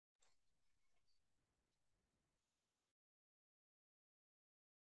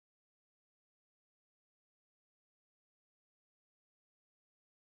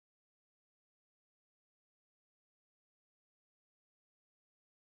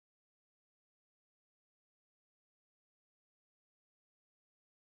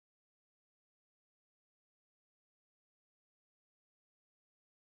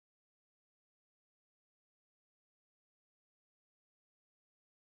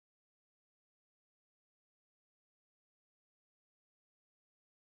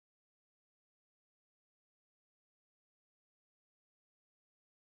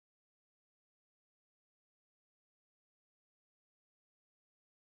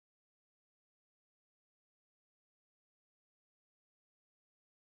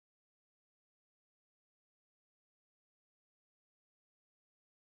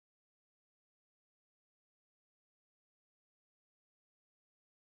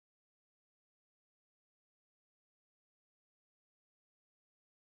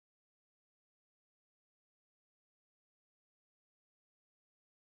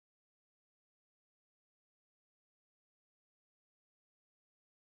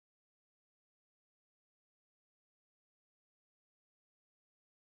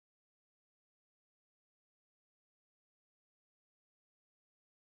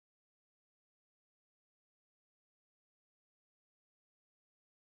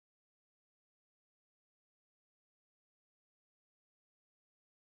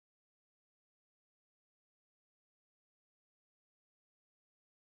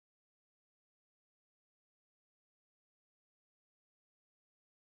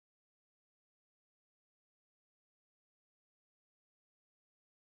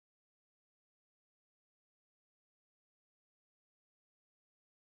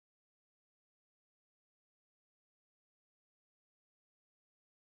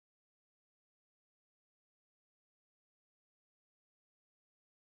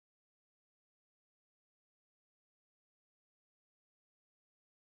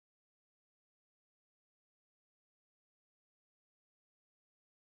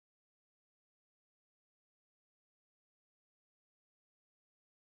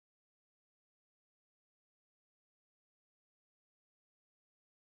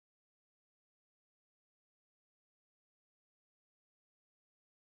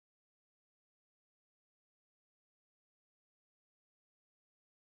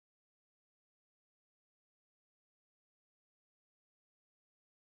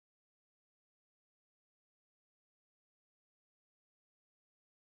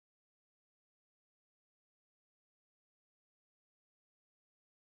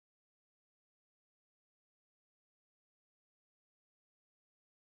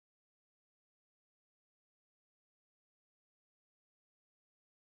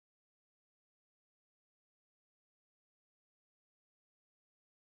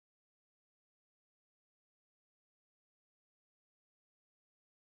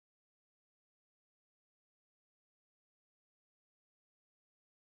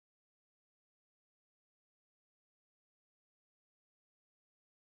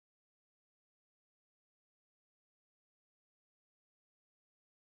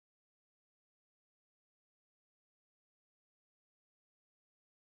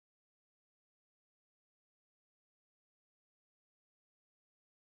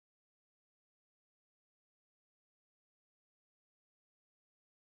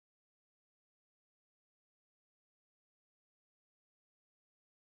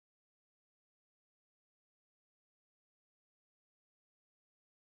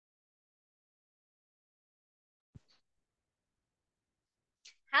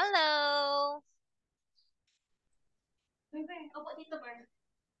Hello. Rayver, opo dito, Bar.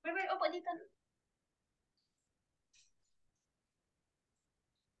 Rayver, opo dito.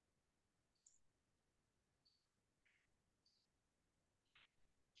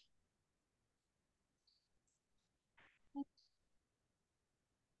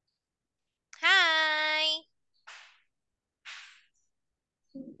 Hi.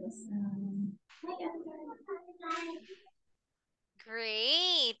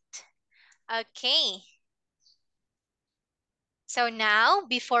 Great. Okay. So now,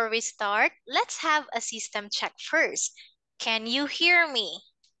 before we start, let's have a system check first. Can you hear me?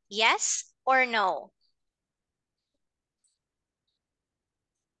 Yes or no?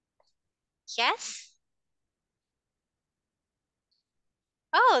 Yes?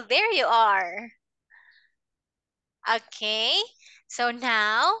 Oh, there you are. Okay. So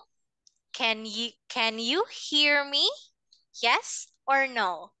now, can you hear me? Yes or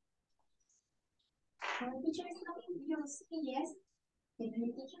no? Teacher is talking, you say yes. Can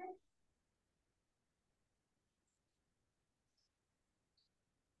you teacher?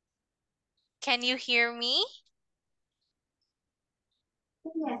 Can you hear me?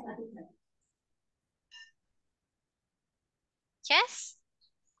 Yes, I think so. Yes?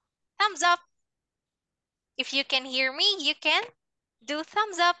 Thumbs up. If you can hear me, you can do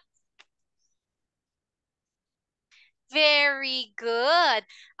thumbs up. Very good.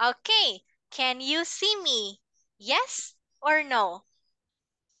 Okay, can you see me? Yes or no?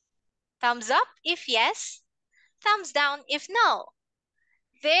 Thumbs up if yes, thumbs down if no.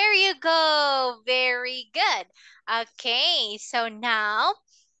 There you go. Very good. Okay, so now,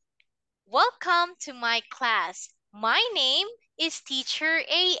 welcome to my class. My name is Teacher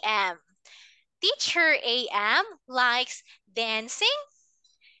AM. Teacher AM likes dancing,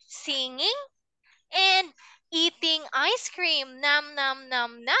 singing, and eating ice cream. Nom nom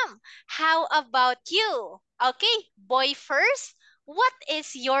nom nom. How about you? Okay, boy first. What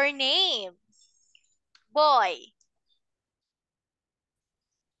is your name? Boy.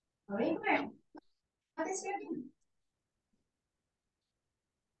 Rayver, what is your name?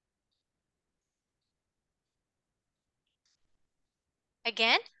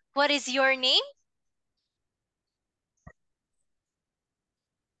 Again, what is your name?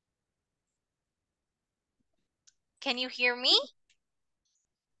 Can you hear me?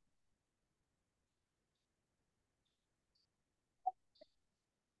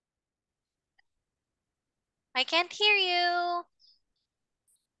 I can't hear you.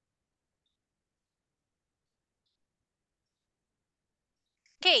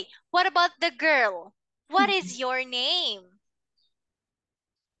 Okay, what about the girl? What is your name?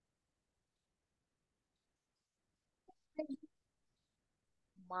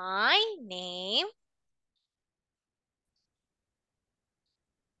 My name.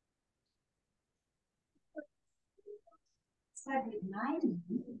 Start with nine.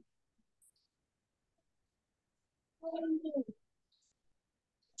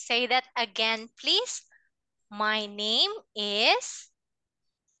 Say that again, please. My name is.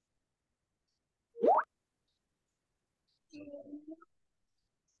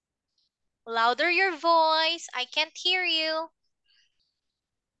 Louder your voice. I can't hear you.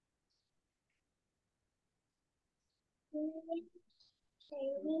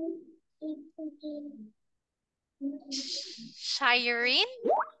 Shireen?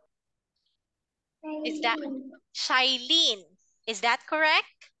 Is that Charlyne? Is that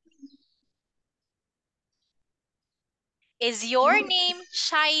correct? Is your No, name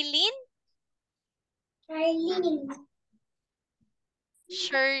Charlyne? Charlyne.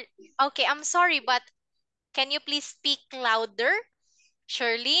 Sure. Okay, I'm sorry, but can you please speak louder?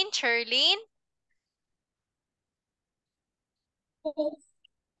 Charlyne?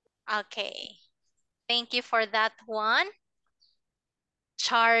 Okay. Thank you for that one.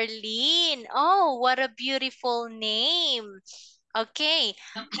 Charlyne. Oh, what a beautiful name. Okay.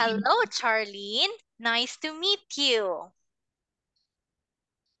 Hello, Charlyne. Nice to meet you.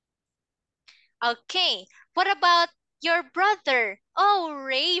 Okay. What about your brother? Oh,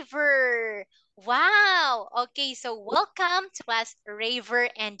 Rayver. Wow. Okay, so welcome to class Rayver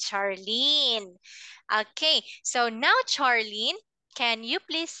and Charlyne. Okay, so now Charlyne, can you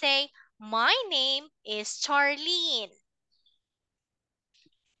please say, my name is Charlyne?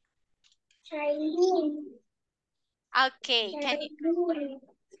 Charlyne. Okay, can you? Charlyne.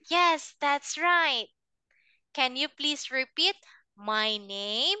 Yes, that's right. Can you please repeat? My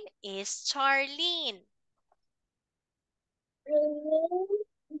name is Charlyne.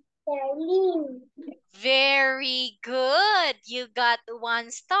 Charlyne. Very good. You got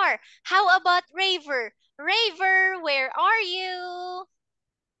 1 star. How about Rayver? Rayver, where are you?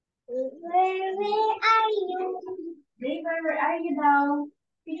 Where are you? Rayver, where are you now?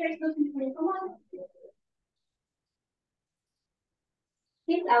 Teacher is looking for you. Come on.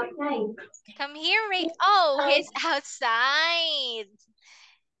 He's outside. Come here, Ray. Oh, he's outside.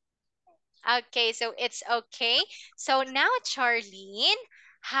 Okay, so it's okay. So now, Charlyne,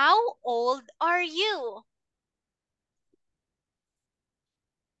 how old are you?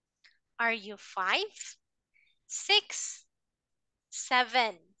 Are you 5, 6,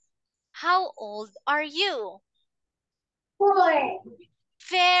 7? How old are you? 4.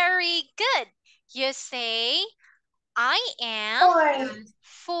 Very good. You say, I am 4.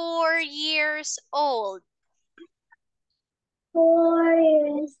 4 years old. 4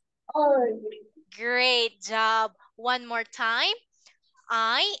 years old. Great job. One more time.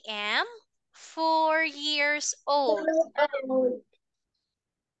 I am 4 years old. Old.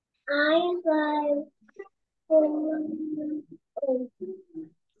 I'm 4 years old.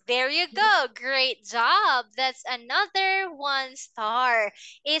 There you go. Great job. That's another 1 star.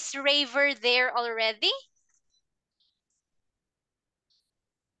 Is Rayver there already?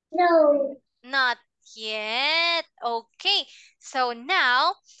 No. Not yet. Okay. So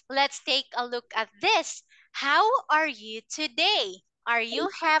now let's take a look at this. How are you today? Are you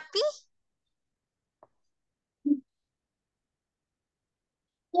happy?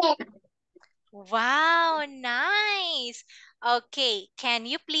 Yes. Wow, nice. Okay, can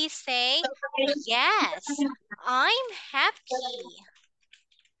you please say, yes, I'm happy.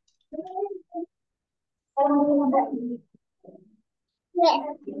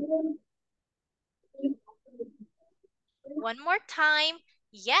 Yes. One more time.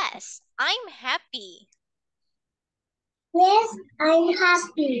 Yes, I'm happy. Yes, I'm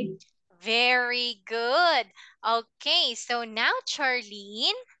happy. Very good. Okay, so now,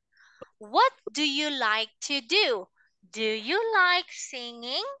 Charlyne, what do you like to do? Do you like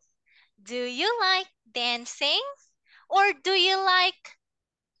singing? Do you like dancing? Or do you like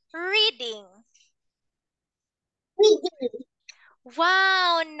reading? Reading.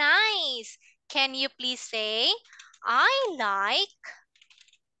 Wow, nice. Can you please say, I like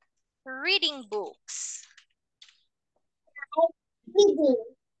reading books? Reading.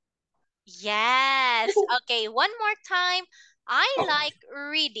 Yes. Okay, one more time. I like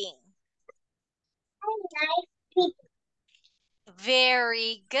reading. I like reading.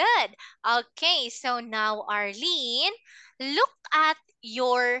 Very good. Okay, so now, Arlene, look at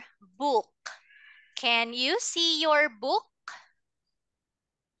your book. Can you see your book?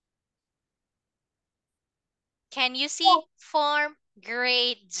 Can you see form?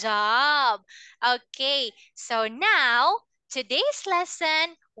 Great job. Okay, so now today's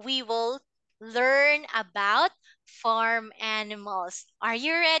lesson we will learn about farm animals. Are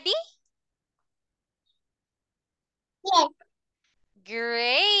you ready? Yes.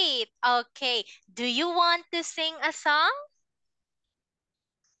 Great. Okay, do you want to sing a song?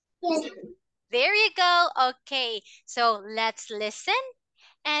 Yes. There you go. Okay, so let's listen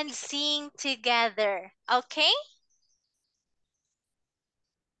and sing together. Okay?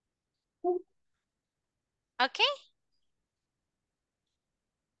 Okay?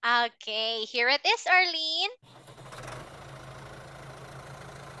 Okay, here it is, Arlene.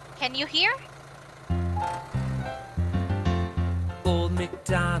 Can you hear? Old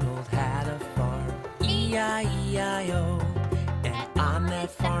MacDonald had a farm, E-I-E-I-O. And on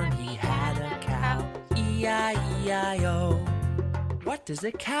that farm he had a cow, E-I-E-I-O. What does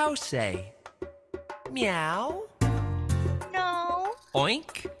a cow say? Meow. No,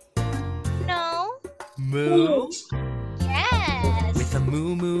 Oink. no. Moo. Yes. With a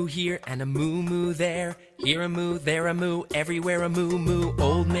moo-moo here and a moo-moo there, here a moo, there a moo, everywhere a moo-moo.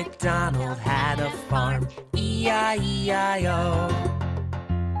 Old MacDonald had a farm, E-I-E-I-O.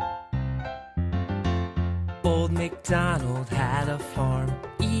 Old MacDonald had a farm,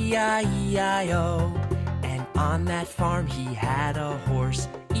 E-I-E-I-O. And on that farm he had a horse,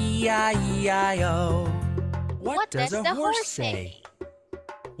 E-I-E-I-O. What does a the horse say?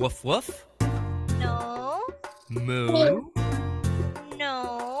 Woof woof. No, Moo.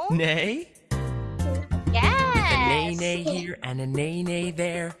 no. Neigh. Yes. A neigh-neigh here and a neigh-neigh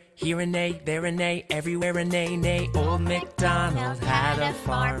there, here a neigh, there a neigh, everywhere a neigh-neigh. Old MacDonald had a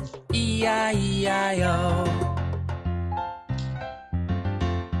farm, E-I-E-I-O.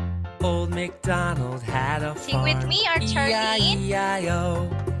 Old MacDonald had a Sing farm, with me, our Charlyne. E-I-E-I-O.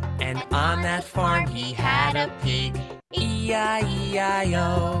 And on that farm he had a pig,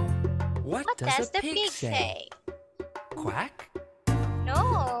 E-I-E-I-O. What does a pig say? Quack?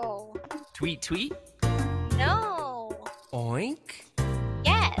 No, Tweet tweet? no. Oink?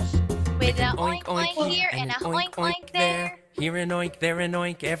 Yes. With An an oink oink here and a oink oink there. Here an oink, there an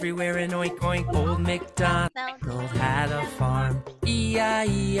oink, everywhere an oink oink. Old MacDonald had a farm.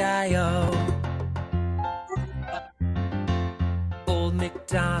 E-I-E-I-O. Old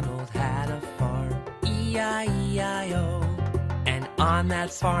MacDonald had a farm. E-I-E-I-O. And on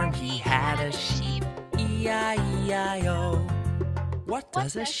that farm he had a sheep. E-I-E-I-O. What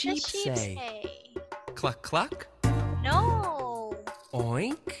does a sheep say? Cluck cluck? No.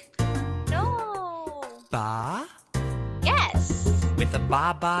 Oink? No. Ba? Yes. With a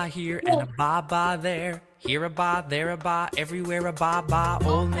ba-ba here and a ba-ba there. Here a ba, there a ba, everywhere a ba-ba.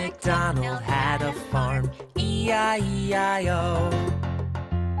 Old MacDonald had a farm. E-I-E-I-O.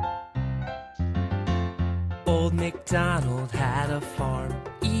 Old MacDonald had a farm.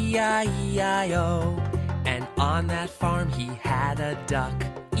 E-I-E-I-O. And on that farm he had a duck.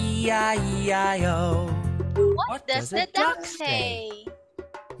 E-I-E-I-O. What does the duck say?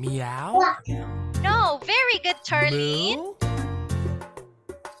 Meow? No, very good, Charlyne. Moo?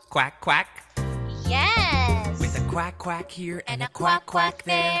 Quack quack. Yes. With a quack quack here and a quack quack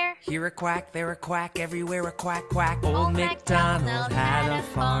there. Here a quack, there a quack, everywhere a quack quack. Old MacDonald had a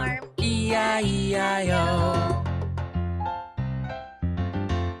farm. E-I-E-I-O.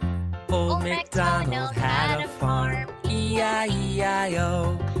 Old MacDonald had a farm.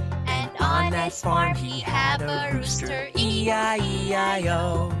 E-I-E-I-O. And on that farm he had a rooster.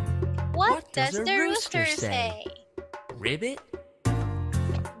 E-I-E-I-O. What does the rooster say? Ribbit?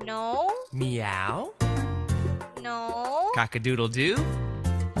 No. Meow? No. Cock-a-doodle-doo?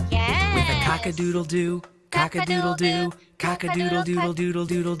 Yes. With a cock-a-doodle-doo, cock-a-doodle-doo,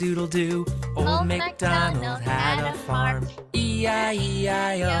 cock-a-doodle-doodle-doodle-doodle-doo. Old MacDonald had a farm.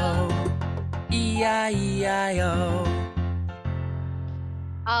 E-I-E-I-O. E-I-E-I-O.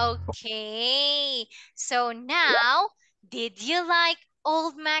 Okay. So now, did you like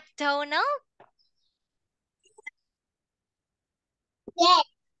Old MacDonald? Yes.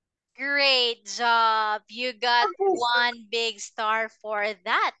 Great job. You got one big star for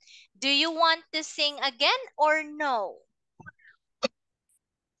that. Do you want to sing again or no?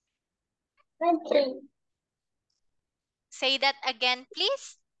 Okay. Say that again,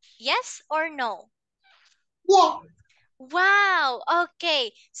 please. Yes or no? Yes. Wow.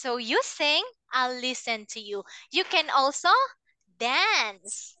 Okay. So you sing, I'll listen to you. You can also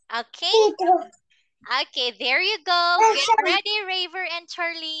dance. Okay? Okay, there you go. Get ready, Rayver and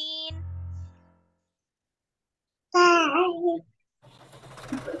Charlyne.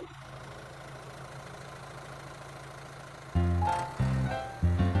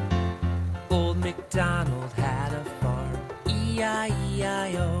 Old MacDonald had a farm,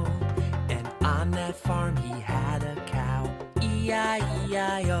 E-I-E-I-O. And on that farm he had a cow,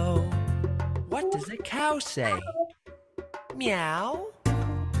 E-I-E-I-O. What does a cow say? Meow?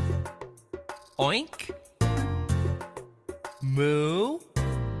 Oink? Moo?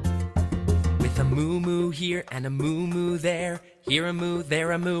 With a moo-moo here and a moo-moo there. Here a moo,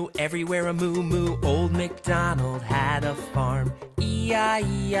 there a moo, everywhere a moo-moo. Old MacDonald had a farm,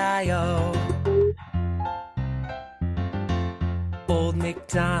 E-I-E-I-O. Old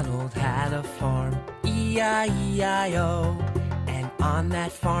MacDonald had a farm, E-I-E-I-O. And on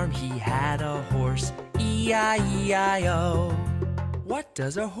that farm he had a horse, E-I-E-I-O. What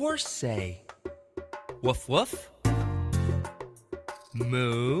does a horse say? Woof woof?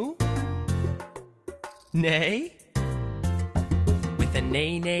 Moo? Neigh? With a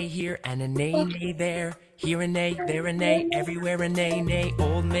neigh-neigh here and a neigh-neigh there. Here a neigh, there a neigh, everywhere a neigh-neigh.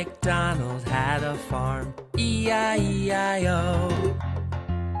 Old MacDonald had a farm, E-I-E-I-O.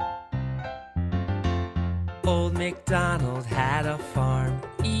 Old MacDonald had a farm,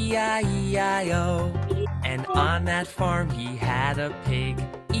 E-I-E-I-O. And on that farm he had a pig,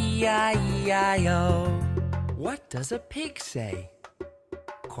 E-I-E-I-O. What does a pig say?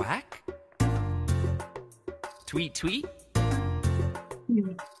 Quack? Tweet tweet?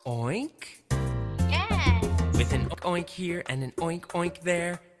 Oink? Yes. With an oink here and an oink oink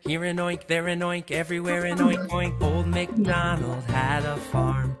there. Here an oink, there an oink, everywhere an oink oink. Old MacDonald had a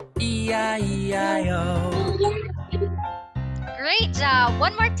farm, E-I-E-I-O. Great job.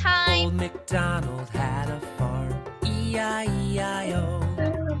 One more time. Old MacDonald had a farm, E-I-E-I-O.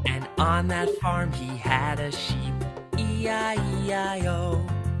 And on that farm he had a sheep, E-I-E-I-O.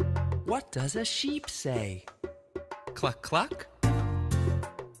 What does a sheep say? Cluck cluck?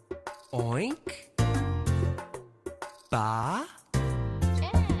 Oink? Ba?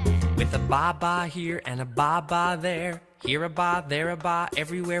 Yes. With a ba-ba here and a ba-ba there. Here a ba, there a ba,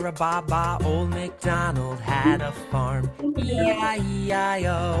 everywhere a ba-ba. Old MacDonald had a farm,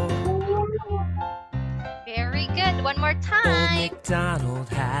 E-I-E-I-O. Very good. One more Old time. MacDonald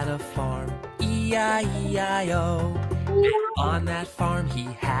had a farm, E-I-E-I-O. On that farm he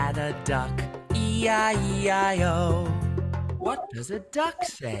had a duck, E-I-E-I-O. What does a duck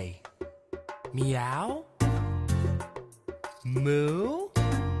say? Meow? Moo?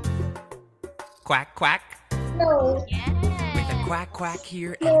 Quack, quack. No. With a Yes. quack, quack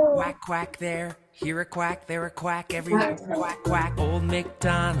here and a quack, quack there. Here a quack, there a quack, everywhere quack, quack. Old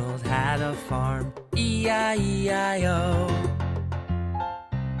MacDonald had a farm, E-I-E-I-O.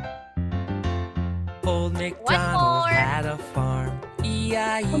 Old One MacDonald more. had a farm,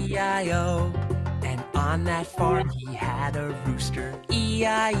 E-I-E-I-O. And on that farm he had a rooster,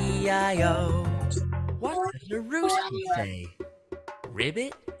 E-I-E-I-O. What does a rooster say?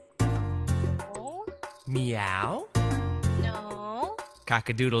 Ribbit? No. Meow? No.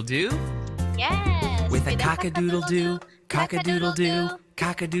 Cock-a-doodle-doo? Yes. With a cock-a-doodle-doo, cock-a-doodle-doo,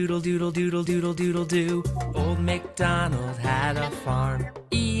 cock-a-doodle-doodle-doodle-doodle-doo. Old MacDonald had a farm,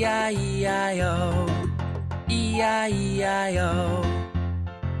 E-I-E-I-O, E-I-E-I-O.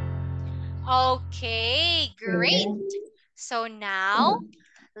 Okay, great. So now,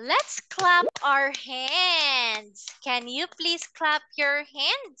 let's clap our hands. Can you please clap your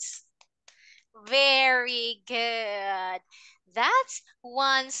hands? Very good. That's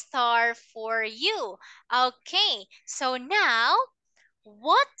 1 star for you. Okay, so now,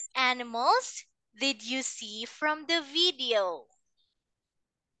 what animals did you see from the video?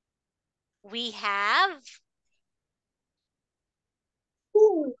 We have,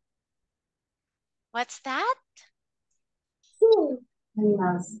 what's that?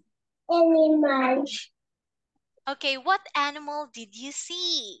 Animals. Animals. Okay, what animal did you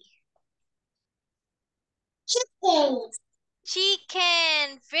see? Chicken.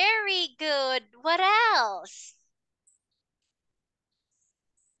 Chicken. Very good. What else?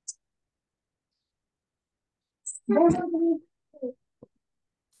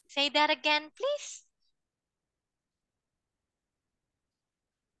 Say that again, please.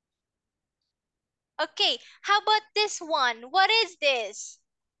 Okay, how about this one? What is this?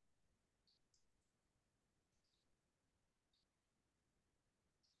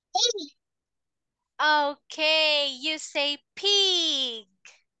 Okay, you say pig.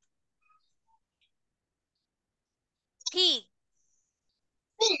 Pig.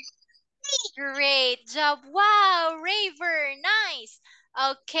 Great job. Wow, Rayver, nice.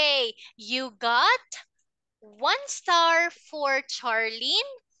 Okay, you got 1 star for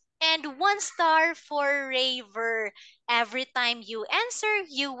Charlyne and 1 star for Rayver. Every time you answer,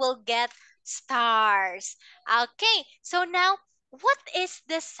 you will get stars. Okay, so now, what is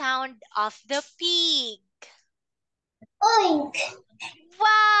the sound of the pig? Oink.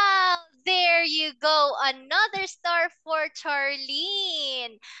 Wow, there you go. Another star for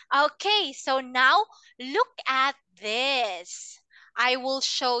Charlyne. Okay, so now look at this. I will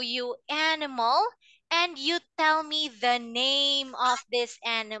show you animal and you tell me the name of this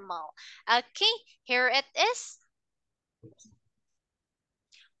animal. Okay, here it is.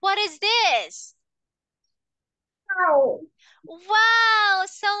 What is this? Cow. Wow,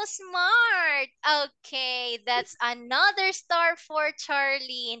 so smart. Okay, that's another star for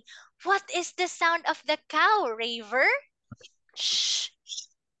Charlyne. What is the sound of the cow, Rayver? Shh.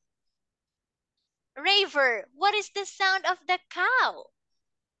 Rayver, what is the sound of the cow?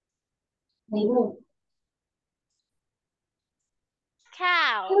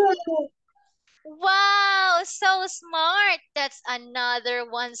 Cow. Wow, so smart. That's another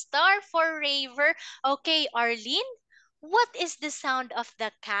 1 star for Rayver. Okay, Arlene, what is the sound of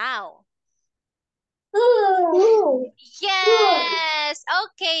the cow? Yes.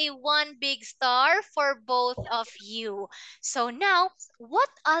 Okay, one big star for both of you. So now, what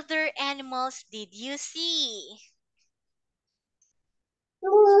other animals did you see?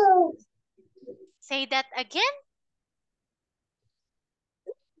 Say that again.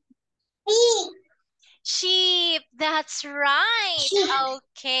 Sheep. That's right.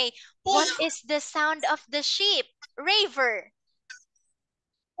 Okay. What is the sound of the sheep? Raver.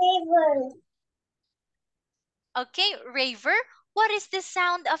 Okay, Raver. What is the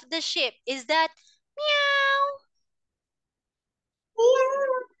sound of the sheep? Is that meow?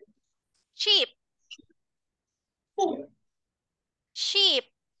 Sheep. Sheep.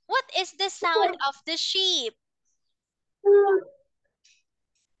 What is the sound of the sheep?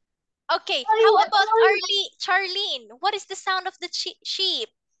 Okay, how about Charlyne? What is the sound of the sheep?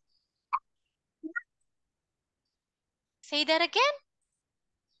 Say that again.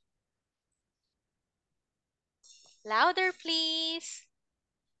 Louder, please.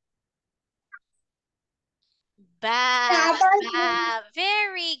 Ba, ba.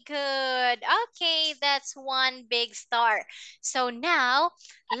 Very good. Okay, that's one big star. So now,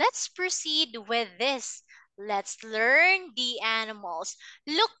 let's proceed with this. let's learn the animals.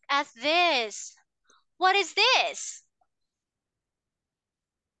 Look at this. What is this?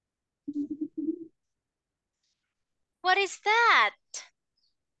 What is that?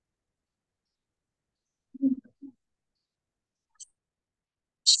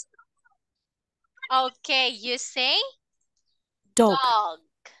 Okay, you say Dog. dog.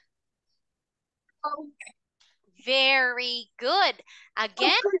 Very good.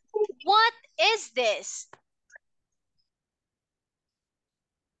 Again, what is this?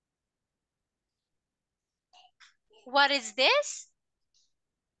 What is this?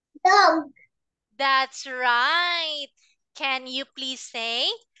 Dog. That's right. Can you please say,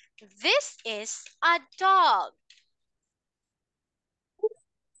 this is a dog?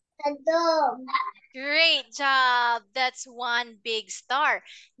 A dog. Great job. That's one big star.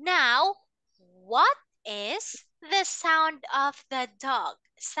 Now, what is the sound of the dog?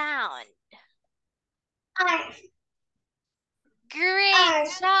 Sound. Arf. Great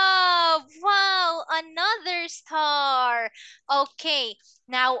Arf. job. Wow, another star. Okay,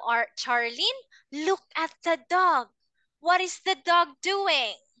 now our Charlyne, look at the dog. What is the dog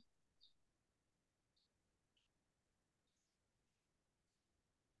doing?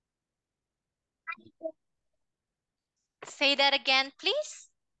 Say that again, please.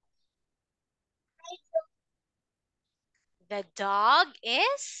 The dog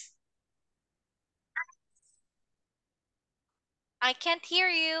is? I can't hear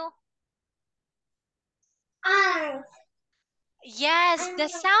you. Arf. Yes, the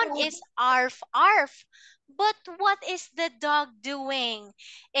sound is arf arf. But what is the dog doing?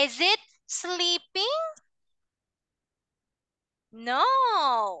 Is it sleeping? No.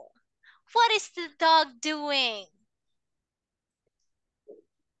 What is the dog doing?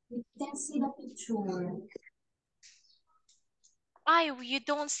 You can see the picture. You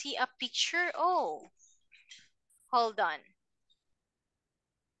don't see a picture? Oh, hold on.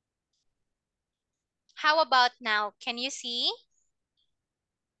 How about now? Can you see?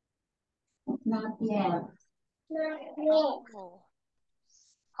 Not yet. Not yet. Oh.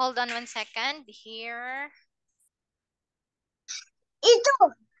 Hold on 1 second. Here.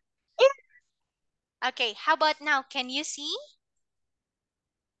 Ito. Okay, how about now? Can you see?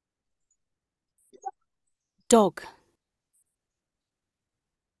 Dog.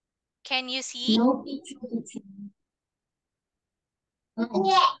 Can you see? No picture.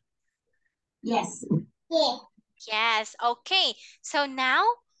 Yeah. Yes. Yeah. Yes, okay. So now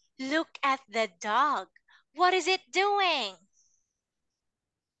look at the dog. What is it doing?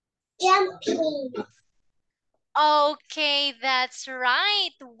 Jumping. Okay, that's right.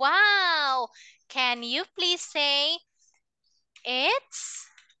 Wow. Can you please say it's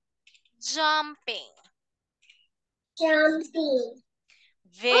jumping? Jumping.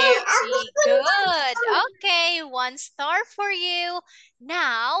 Very good. Okay, 1 star for you.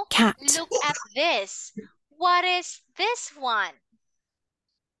 Now, Cat. look at this. What is this one?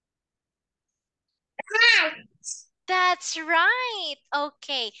 That's right.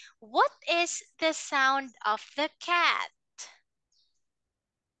 Okay, what is the sound of the cat?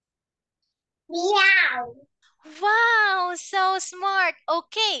 Meow. Wow, so smart.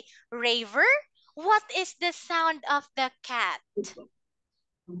 Okay, Rayver, what is the sound of the cat?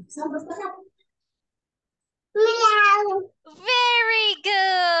 Meow. Very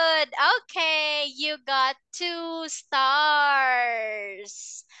good. Okay, you got 2 stars.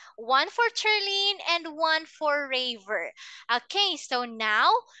 One for Charlyne and one for Rayver. Okay, so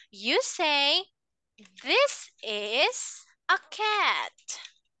now you say, this is a cat.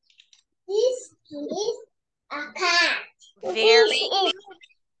 This is a cat. This Very is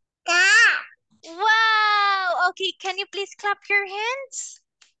cat. wow. Okay, can you please clap your hands?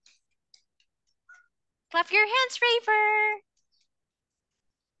 Clap your hands, Rayver.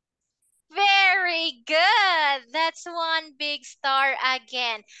 Very good. That's one big star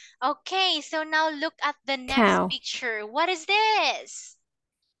again. Okay, so now look at the next Cow. picture. What is this?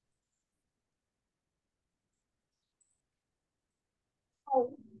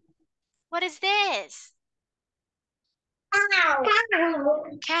 What is this? Cow.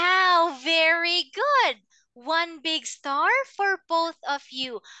 Cow. Very good. One big star for both of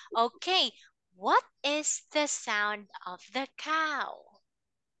you. Okay, what is the sound of the cow?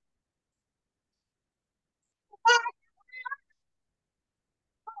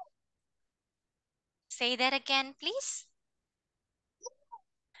 Say that again, please.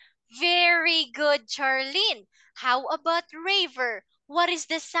 Very good, Charlyne. How about Rayver? What is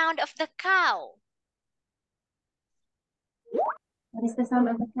the sound of the cow? What is the sound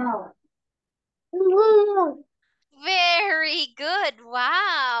of the cow? Very good.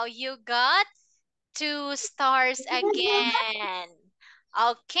 Wow, you got 2 stars again.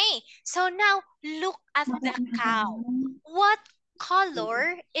 Okay, so now look at the cow. What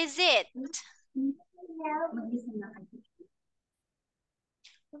color is it?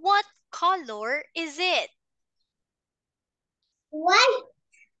 What color is it? White,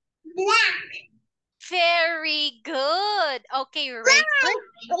 black, Very good. Okay, Rayver.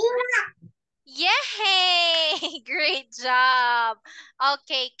 black. Yay! Great job.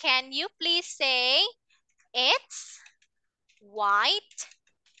 Okay, can you please say it's white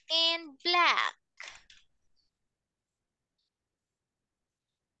and black?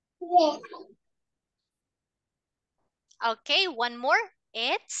 Yes. Okay, one more.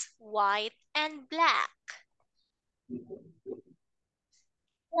 It's white and black.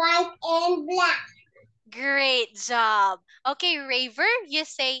 White and black. Great job. Okay, Rayver, you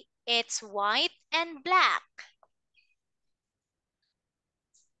say it's white and black.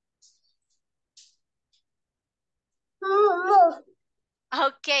 Move.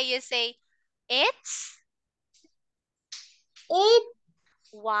 Okay, you say it's It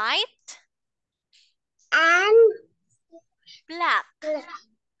white, and black.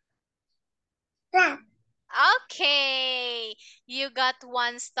 black. Okay, you got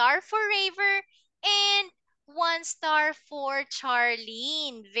 1 star for Rayver and 1 star for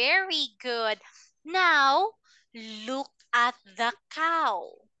Charlyne. Very good. Now, look at the cow.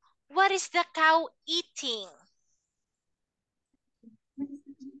 What is the cow eating?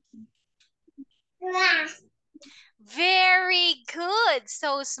 Grass. Very good.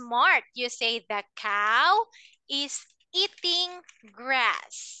 So smart. You say the cow is eating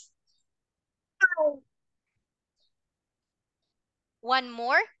grass. One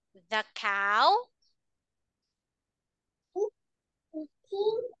more. The cow.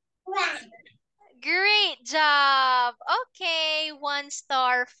 Eating grass. Great job. Okay, 1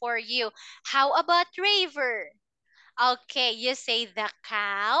 star for you. How about Rayver? Okay, you say the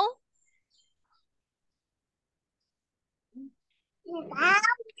cow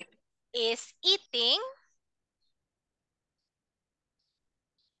is eating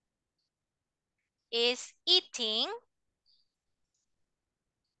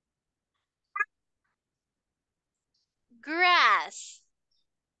grass.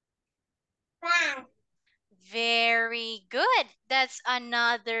 Grass. Very good. That's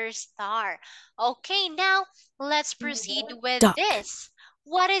another star. Okay, now let's proceed with Duck. this.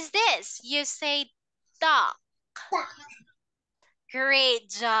 What is this? You say duck. Great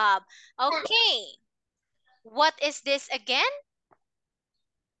job. Okay. What is this again?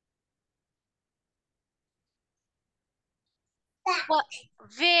 What?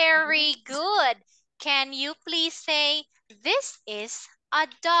 Very good. Can you please say this is a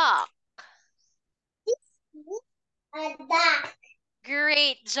duck? A duck.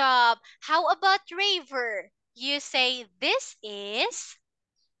 Great job. How about Rayver? You say this is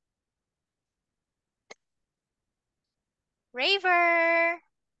Rayver.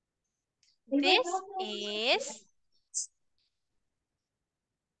 This is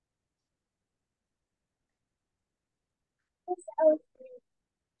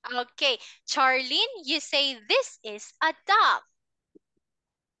okay. Charlyne, you say this is a duck.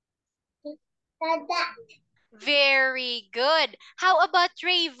 A duck. Very good. How about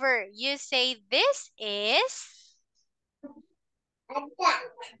Rayver? You say this is A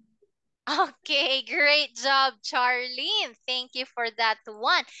duck. okay. Great job, Charlyne. Thank you for that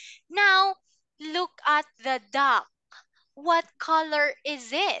one. Now, look at the duck. What color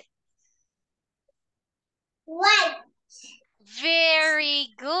is it? White. Very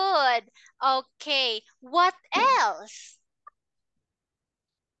good. Okay, what else?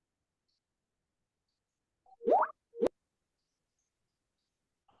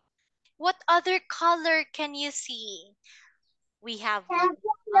 What other color can you see? We have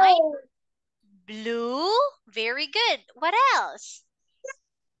white, blue. Very good. What else?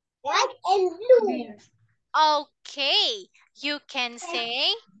 White and blue. Okay, you can say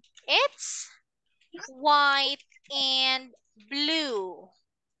it's white and blue.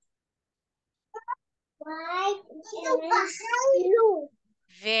 White and blue.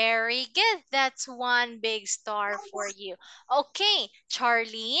 Very good. That's 1 big star for you. Okay,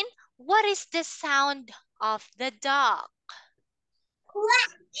 Charlyne, what is the sound of the dog?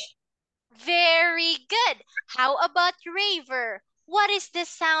 Quack. Very good. How about Rayver? What is the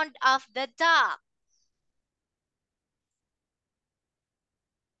sound of the dog?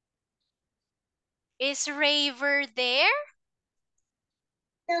 Is Rayver there?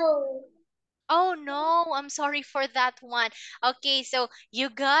 No. Oh no, I'm sorry for that one. Okay, so you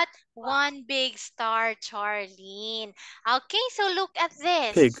got 1 big star, Charlyne. Okay, so look at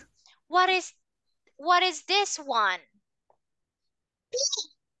this. Pig. What is What is this one?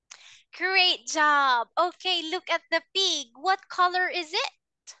 Great job. Okay, look at the pig. What color is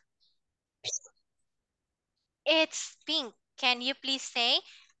it? It's pink. Can you please say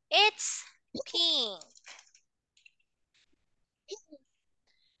it's pink?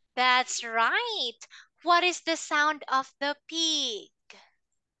 That's right. What is the sound of the pig?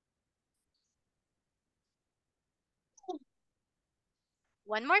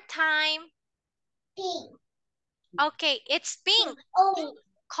 One more time. Pink. Okay, it's pink. Oh.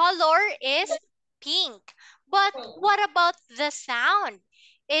 Color is pink. But what about the sound?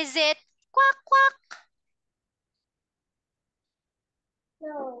 Is it quack quack?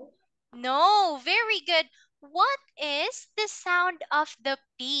 No. No, very good. What is the sound of the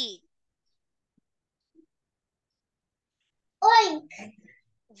pig? Oink.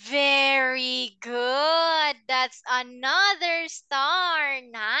 Very good. That's another star.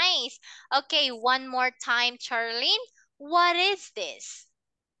 Nice. Okay, one more time, Charlyne. What is this?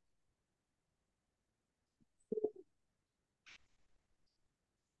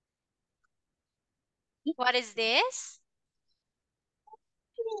 What is this?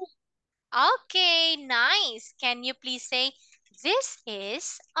 Okay, nice. Can you please say, this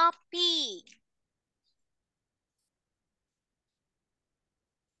is a pig?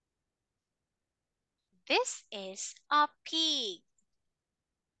 This is a pig.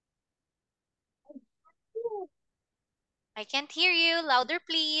 I can't hear you. Louder,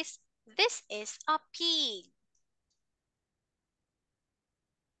 please. This is a pig.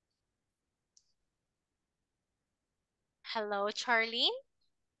 Hello, Charlyne?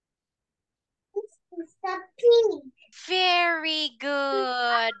 This is a pig. Very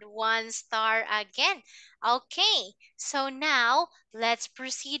good. One star again. Okay, so now let's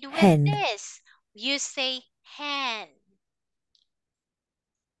proceed with Hen. this. You say hen.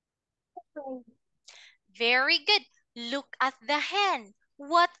 Very good. Look at the hen.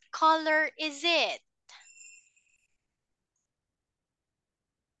 What color is it?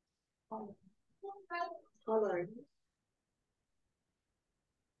 Color.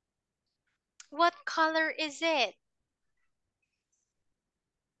 What color is it?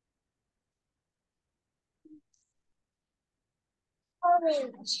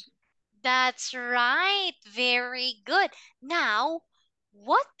 Orange. That's right. Very good. Now,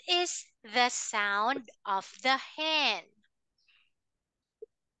 what is the sound of the hen?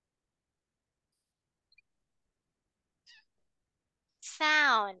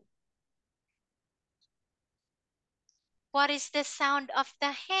 Sound. What is the sound of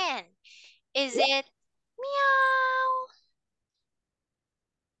the hen? Is it meow?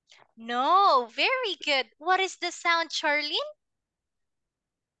 No, very good. What is the sound, Charlyne?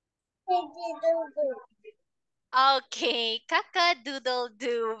 Okay,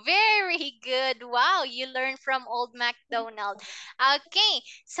 kaka-doodle-doo. Very good. Wow, you learned from Old MacDonald. Okay,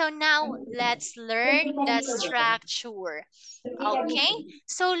 so now let's learn the structure. Okay,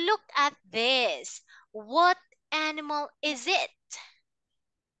 so look at this. What animal is it?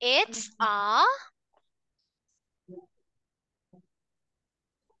 It's a...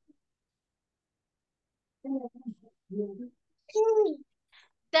 Pig.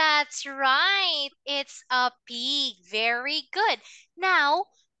 That's right. It's a pig. Very good. Now,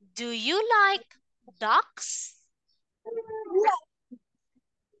 do you like ducks?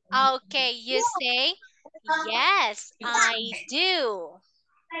 Okay, you say, yes, I do.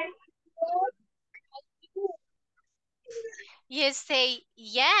 You say,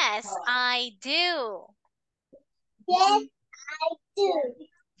 yes, I do. Yes, I do.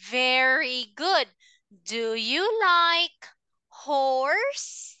 Very good. Do you like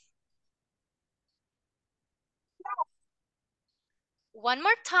horse? One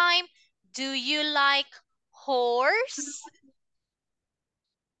more time. Do you like horse?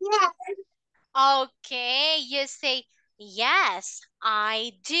 Yes, Okay, you say, yes,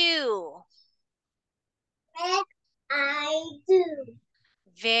 I do. yes, I do.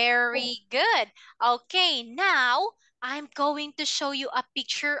 Very good. Okay, now I'm going to show you a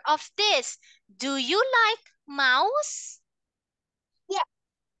picture of this. Do you like mouse? Yes.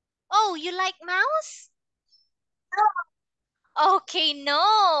 Oh, you like mouse? Okay,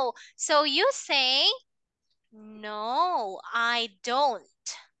 no. So you say, no, I don't.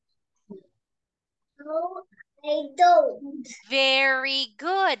 No, I don't. Very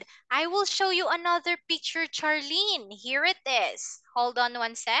good. I will show you another picture, Charlyne. Here it is. Hold on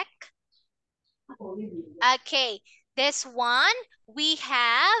one sec. Okay, this one we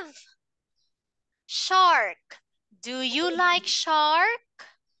have shark. Do you like shark?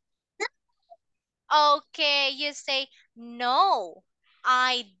 Okay, you say, no,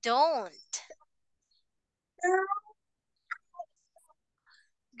 I don't.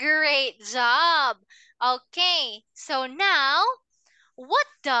 Great job. Okay, so now, what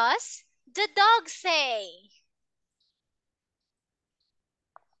does the dog say?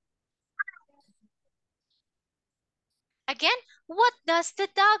 Again, what does the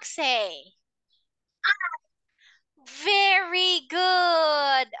dog say? Very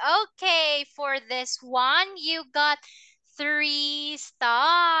good. Okay, for this one, you got 3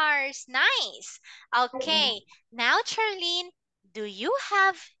 stars. Nice. Okay, now, Charlene, do you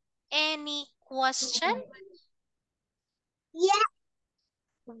have any question? Yeah.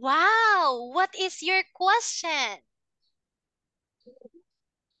 Wow, what is your question?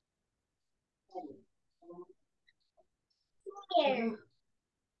 Here.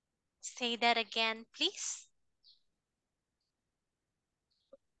 Say that again, please.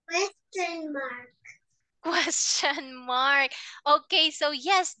 Question mark. Question mark. Okay, so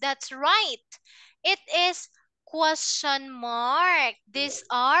yes, that's right. It is question mark. These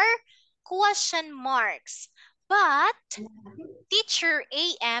are question marks. But Teacher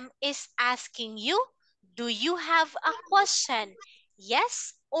AM is asking you, do you have a question?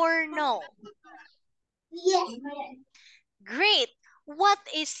 Yes or no? Yes. Great. What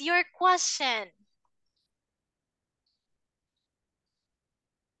is your question?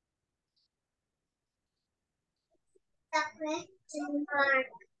 The question mark.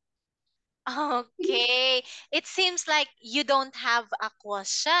 Okay. It seems like you don't have a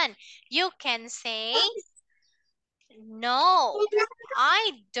question. You can say, no,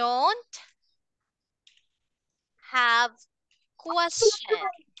 I don't have question.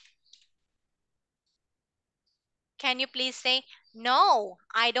 Can you please say, no,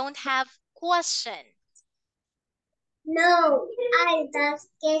 I don't have question? No, I just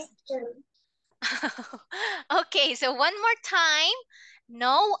question. Okay, so one more time.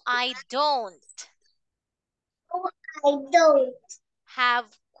 No, I don't No, I don't have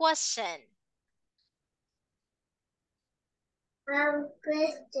question. have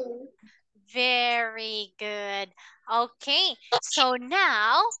question. Very good. Okay, so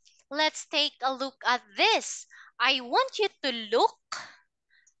now let's take a look at this. I want you to look,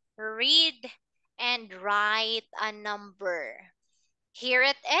 read, and write a number. Here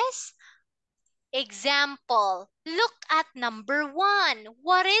it is. Example, look at number 1.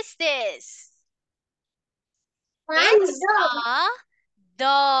 What is this? One It's dog. a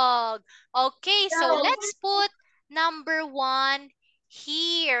dog. Okay, so Dog. let's put number 1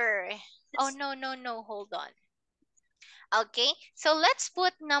 here. Oh, no, no, no, hold on. Okay, so let's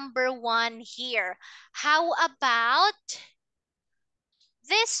put number 1 here. How about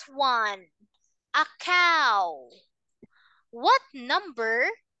this one? A cow. What number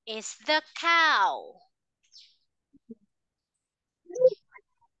is the cow?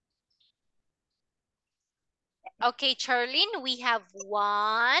 Okay, Charlene, we have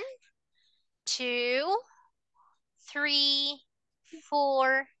 1, 2, 3,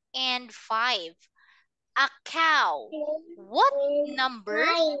 4, and 5. A cow. What number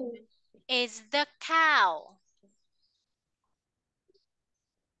Nine. is the cow?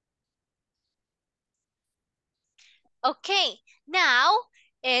 Okay, now,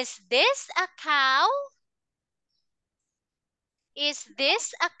 is this a cow? Is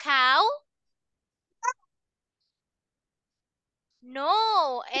this a cow?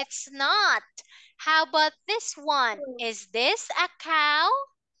 No, it's not. How about this one? Is this a cow?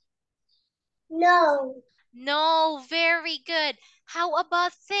 No. No, very good. How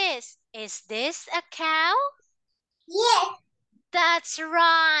about this? Is this a cow? Yes. That's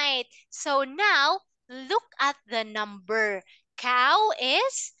right. So now, look at the number. Cow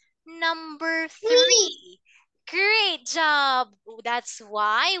is number Three. 3. Great job. That's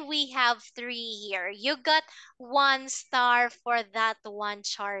why we have 3 here. You got 1 star for that one,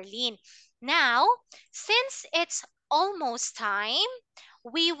 Charlene. Now, since it's almost time,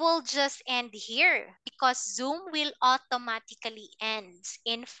 we will just end here because Zoom will automatically end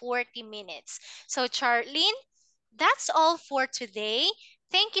in 40 minutes. So, Charlene, that's all for today.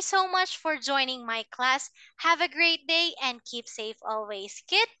 Thank you so much for joining my class. Have a great day and keep safe always.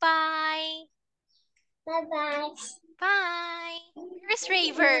 Goodbye. Bye-bye. Bye. Where's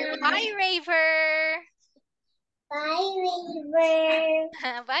Rayver? Bye, Rayver. Bye, Rayver.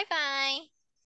 Bye-bye.